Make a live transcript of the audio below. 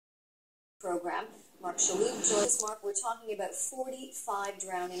program. Mark Shalhoub joins us. Mark, we're talking about 45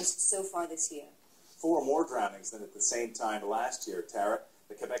 drownings so far this year. 4 more drownings than at the same time last year, Tara.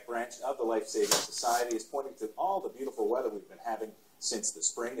 The Quebec branch of the Life Saving Society is pointing to all the beautiful weather we've been having since the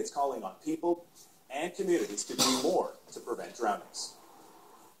spring. It's calling on people and communities to do more to prevent drownings.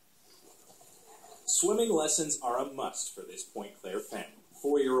 Swimming lessons are a must for this Pointe Claire family.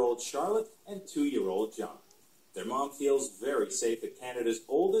 4-year-old Charlotte and 2-year-old John. Their mom feels very safe at Canada's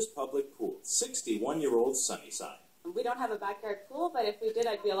oldest public pool, 61-year-old Sunnyside. We don't have a backyard pool, but if we did,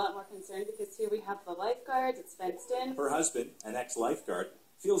 I'd be a lot more concerned because here we have the lifeguards, it's fenced in. Her husband, an ex-lifeguard,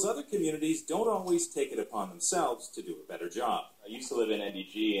 feels other communities don't always take it upon themselves to do a better job. I used to live in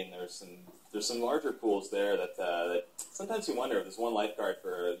NDG, and there's some larger pools there that sometimes you wonder if there's one lifeguard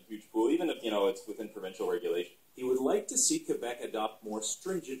for a huge pool, even if it's within provincial regulation. He would like to see Quebec adopt more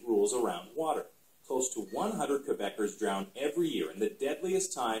stringent rules around water. Close to 100 Quebecers drown every year, and the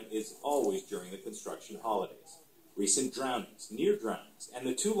deadliest time is always during the construction holidays. Recent drownings, near drownings, and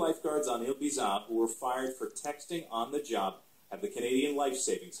the 2 lifeguards on Ile Bizarre who were fired for texting on the job have the Canadian Life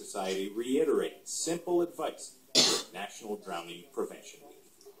Saving Society reiterating simple advice for National Drowning Prevention Week.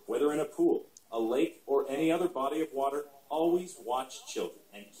 Whether in a pool, a lake, or any other body of water, always watch children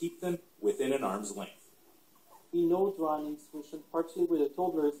and keep them within an arm's length. We know drowning situation, particularly with the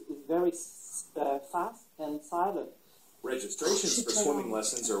toddlers, is very fast and silent. Registrations for swimming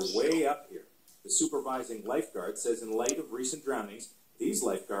lessons are way up here. The supervising lifeguard says in light of recent drownings, these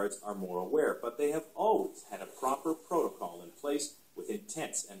lifeguards are more aware, but they have always had a proper protocol in place with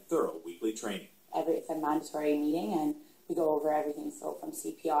intense and thorough weekly training. It's a mandatory meeting, and we go over everything, so from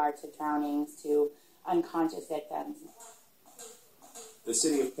CPR to drownings to unconscious victims. The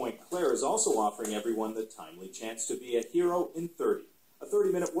city of Pointe Claire is also offering everyone the timely chance to be a hero in 30, a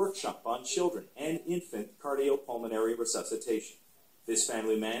 30-minute workshop on children and infant cardiopulmonary resuscitation. This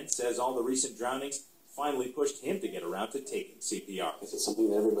family man says all the recent drownings finally pushed him to get around to taking CPR. It's something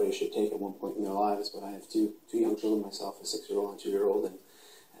that everybody should take at one point in their lives, but I have two young children myself, a 6-year-old and a 2-year-old, and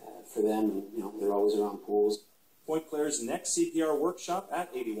for them, they're always around pools. Pointe Claire's next CPR workshop at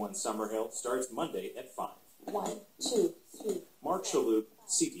 81 Summerhill starts Monday at 5. 1, 2, 3. Mark Shalhoub,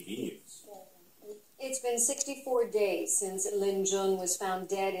 CTV News. It's been 64 days since Lin Jun was found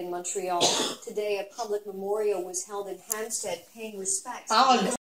dead in Montreal. Today, a public memorial was held in Hampstead, paying respects.